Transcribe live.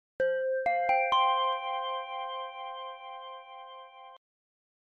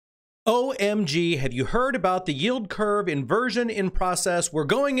OMG, have you heard about the yield curve inversion in process? We're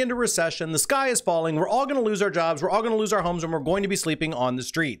going into recession. The sky is falling. We're all going to lose our jobs. We're all going to lose our homes, and we're going to be sleeping on the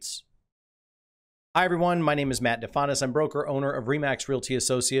streets. Hi, everyone. My name is Matt Difanis. I'm broker owner of RE/MAX Realty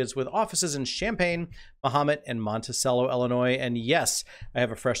Associates with offices in Champaign, Mahomet, and Monticello, Illinois. And yes, I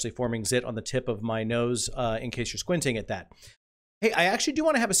have a freshly forming zit on the tip of my nose in case you're squinting at that. Hey, I actually do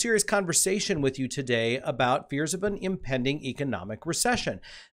want to have a serious conversation with you today about fears of an impending economic recession.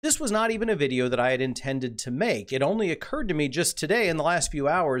 This was not even a video that I had intended to make. It only occurred to me just today in the last few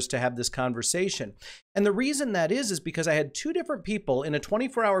hours to have this conversation. And the reason that is because I had two different people in a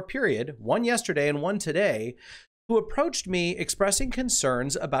 24-hour period, one yesterday and one today, who approached me expressing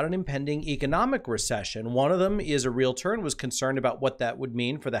concerns about an impending economic recession. One of them is a realtor and was concerned about what that would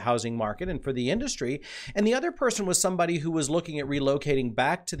mean for the housing market and for the industry. And the other person was somebody who was looking at relocating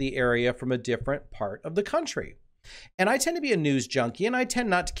back to the area from a different part of the country. And I tend to be a news junkie, and I tend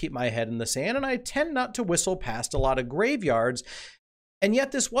not to keep my head in the sand, and I tend not to whistle past a lot of graveyards. And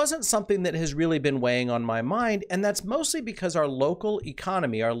yet this wasn't something that has really been weighing on my mind, and that's mostly because our local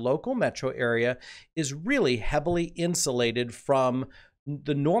economy, our local metro area, is really heavily insulated from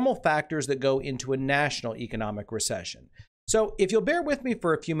the normal factors that go into a national economic recession. So if you'll bear with me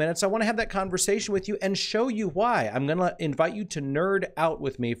for a few minutes, I want to have that conversation with you and show you why. I'm going to invite you to nerd out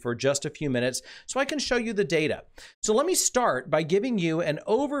with me for just a few minutes so I can show you the data. So let me start by giving you an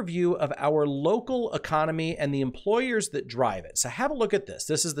overview of our local economy and the employers that drive it. So have a look at this.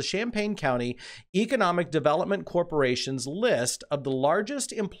 This is the Champaign County Economic Development Corporation's list of the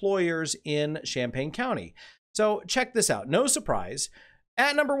largest employers in Champaign County. So check this out. No surprise.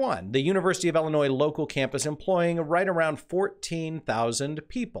 At number one, the University of Illinois local campus employing right around 14,000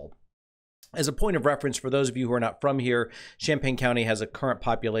 people. As a point of reference for those of you who are not from here, Champaign County has a current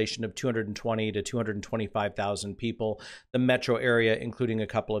population of 220 to 225,000 people. The metro area, including a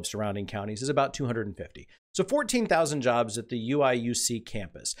couple of surrounding counties, is about 250. So 14,000 jobs at the UIUC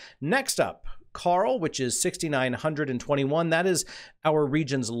campus. Next up, Carl, which is 6,921. That is our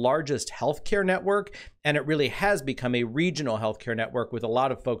region's largest healthcare network, and it really has become a regional healthcare network with a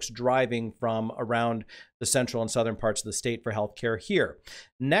lot of folks driving from around the central and southern parts of the state for healthcare here.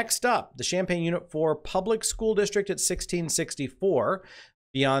 Next up, the Champaign Unit 4 Public School District at 1664.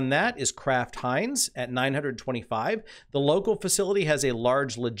 Beyond that is Kraft Heinz at 925. The local facility has a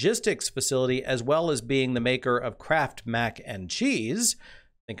large logistics facility as well as being the maker of Kraft mac and cheese.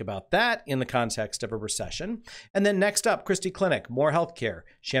 Think about that in the context of a recession. And then next up, Christie Clinic, more healthcare,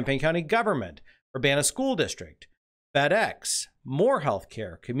 Champaign County Government, Urbana School District, FedEx, more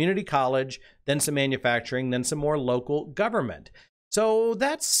healthcare, community college, then some manufacturing, then some more local government. So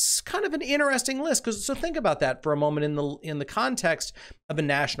that's kind of an interesting list. So think about that for a moment in the context of a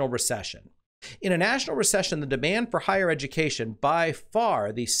national recession. In a national recession, the demand for higher education, by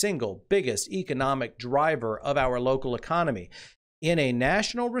far the single biggest economic driver of our local economy. In a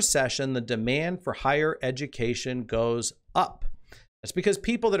national recession, the demand for higher education goes up. That's because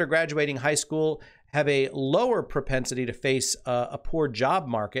people that are graduating high school have a lower propensity to face a poor job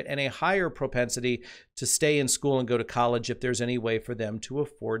market and a higher propensity to stay in school and go to college if there's any way for them to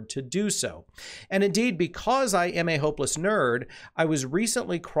afford to do so. And indeed, because I am a hopeless nerd, I was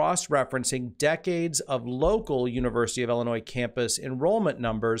recently cross-referencing decades of local University of Illinois campus enrollment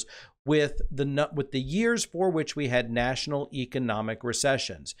numbers with the years for which we had national economic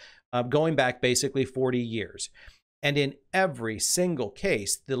recessions, going back basically 40 years. And in every single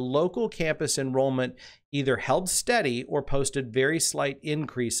case, the local campus enrollment either held steady or posted very slight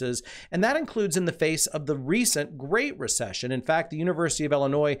increases, and that includes in the face of the recent Great Recession. In fact, the University of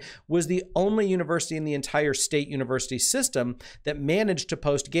Illinois was the only university in the entire state university system that managed to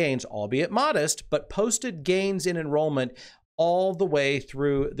post gains, albeit modest, but posted gains in enrollment all the way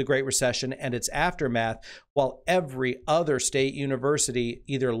through the Great Recession and its aftermath, while every other state university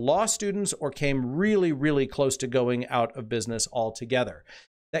either lost students or came really, really close to going out of business altogether.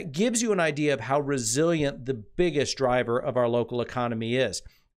 That gives you an idea of how resilient the biggest driver of our local economy is.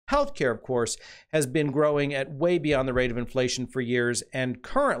 Healthcare, of course, has been growing at way beyond the rate of inflation for years and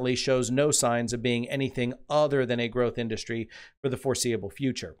currently shows no signs of being anything other than a growth industry for the foreseeable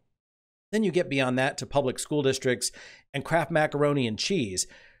future. Then you get beyond that to public school districts and Kraft macaroni and cheese.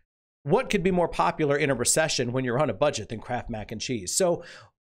 What could be more popular in a recession when you're on a budget than Kraft mac and cheese? So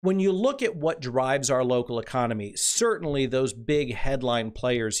when you look at what drives our local economy, certainly those big headline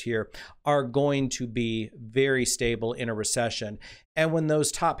players here are going to be very stable in a recession. And when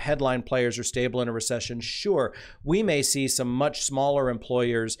those top headline players are stable in a recession, sure, we may see some much smaller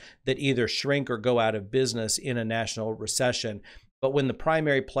employers that either shrink or go out of business in a national recession. But when the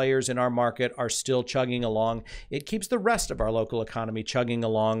primary players in our market are still chugging along, it keeps the rest of our local economy chugging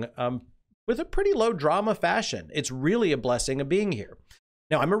along with a pretty low drama fashion. It's really a blessing of being here.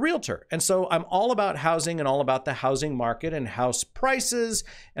 Now, I'm a realtor, and so I'm all about housing and all about the housing market and house prices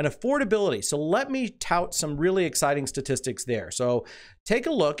and affordability. So let me tout some really exciting statistics there. So take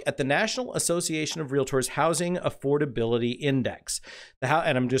a look at the National Association of Realtors Housing Affordability Index.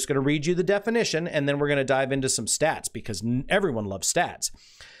 And I'm just going to read you the definition, and then we're going to dive into some stats because everyone loves stats.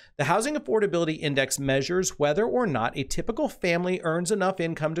 The Housing Affordability Index measures whether or not a typical family earns enough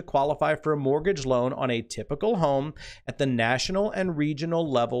income to qualify for a mortgage loan on a typical home at the national and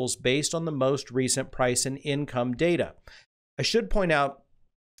regional levels based on the most recent price and income data. I should point out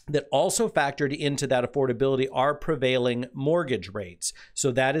that also factored into that affordability are prevailing mortgage rates.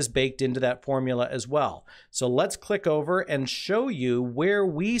 So that is baked into that formula as well. So let's click over and show you where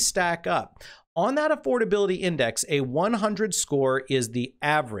we stack up. On that affordability index, a 100 score is the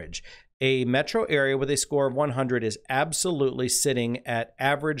average. A metro area with a score of 100 is absolutely sitting at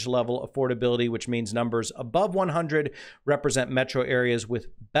average level affordability, which means numbers above 100 represent metro areas with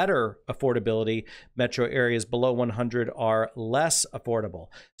better affordability. Metro areas below 100 are less affordable.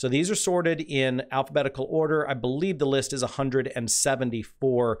 So these are sorted in alphabetical order. I believe the list is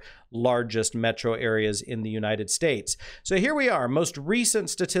 174 largest metro areas in the United States. So here we are, most recent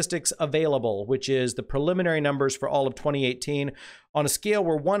statistics available, which is the preliminary numbers for all of 2018. On a scale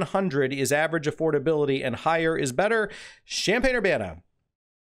where 100 is average affordability and higher is better, Champaign-Urbana,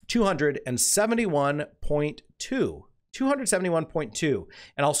 271.2. 271.2.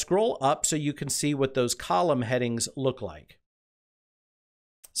 And I'll scroll up so you can see what those column headings look like.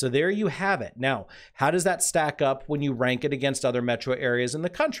 So there you have it. Now, how does that stack up when you rank it against other metro areas in the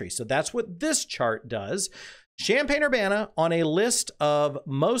country? So that's what this chart does. Champaign-Urbana, on a list of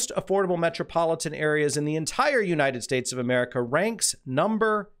most affordable metropolitan areas in the entire United States of America, ranks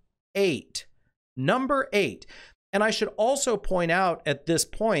number 8. Number 8. And I should also point out at this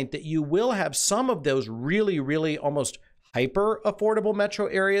point that you will have some of those really, really almost hyper affordable metro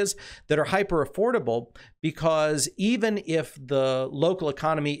areas that are hyper affordable because even if the local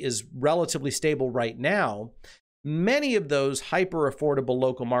economy is relatively stable right now, many of those hyper affordable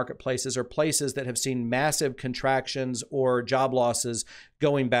local marketplaces are places that have seen massive contractions or job losses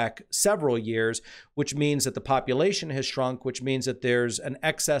going back several years, which means that the population has shrunk, which means that there's an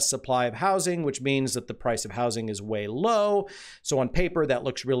excess supply of housing, which means that the price of housing is way low. So on paper, that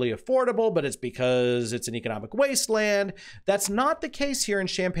looks really affordable, but it's because it's an economic wasteland. That's not the case here in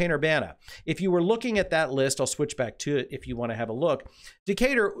Champaign-Urbana. If you were looking at that list, I'll switch back to it if you want to have a look.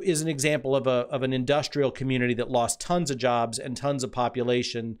 Decatur is an example of an industrial community that lost tons of jobs and tons of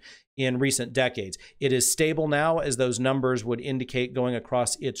population in recent decades. It is stable now, as those numbers would indicate going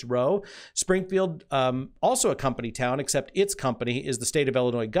across its row. Springfield, also a company town, except its company is the state of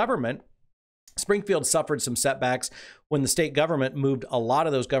Illinois government. Springfield suffered some setbacks when the state government moved a lot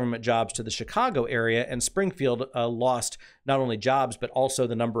of those government jobs to the Chicago area, and Springfield lost not only jobs, but also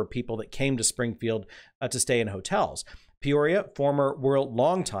the number of people that came to Springfield to stay in hotels. Peoria, former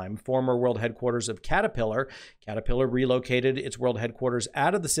world headquarters of Caterpillar. Caterpillar relocated its world headquarters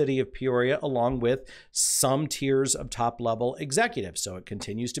out of the city of Peoria along with some tiers of top-level executives. So it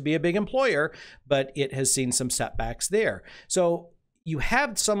continues to be a big employer, but it has seen some setbacks there. So you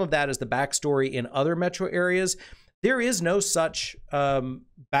have some of that as the backstory in other metro areas. There is no such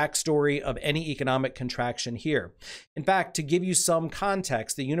backstory of any economic contraction here. In fact, to give you some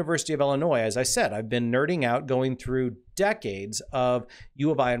context, the University of Illinois, as I said, I've been nerding out going through decades of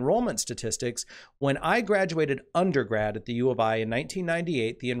U of I enrollment statistics. When I graduated undergrad at the U of I in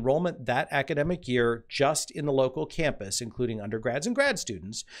 1998, the enrollment that academic year just in the local campus, including undergrads and grad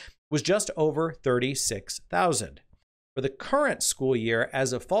students, was just over 36,000. For the current school year,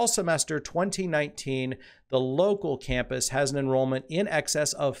 as of fall semester 2019, the local campus has an enrollment in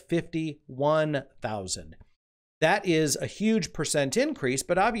excess of 51,000. That is a huge percent increase,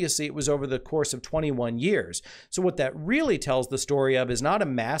 but obviously it was over the course of 21 years. So what that really tells the story of is not a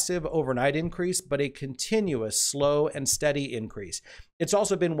massive overnight increase, but a continuous, slow and steady increase. It's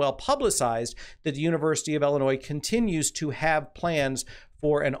also been well publicized that the University of Illinois continues to have plans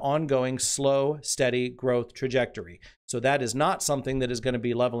for an ongoing, slow, steady growth trajectory. So that is not something that is going to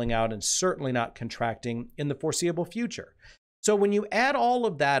be leveling out and certainly not contracting in the foreseeable future. So when you add all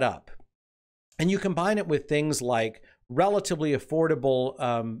of that up and you combine it with things like relatively affordable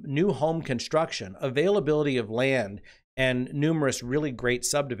new home construction, availability of land, and numerous really great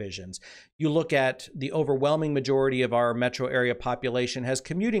subdivisions, you look at the overwhelming majority of our metro area population has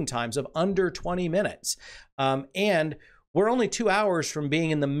commuting times of under 20 minutes. And we're only 2 hours from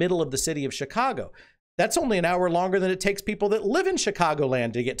being in the middle of the city of Chicago. That's only an hour longer than it takes people that live in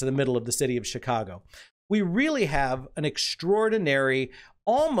Chicagoland to get to the middle of the city of Chicago. We really have an extraordinary,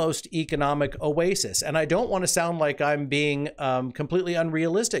 almost economic oasis. And I don't want to sound like I'm being completely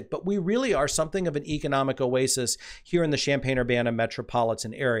unrealistic, but we really are something of an economic oasis here in the Champaign-Urbana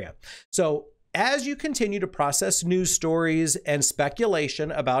metropolitan area. So as you continue to process news stories and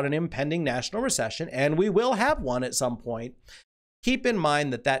speculation about an impending national recession, and we will have one at some point, keep in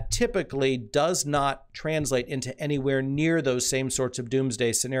mind that that typically does not translate into anywhere near those same sorts of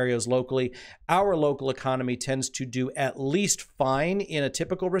doomsday scenarios locally. Our local economy tends to do at least fine in a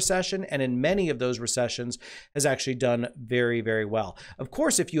typical recession, and in many of those recessions has actually done very, very well. Of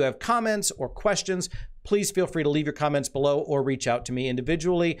course, if you have comments or questions, please feel free to leave your comments below or reach out to me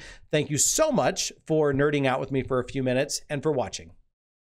individually. Thank you so much for nerding out with me for a few minutes and for watching.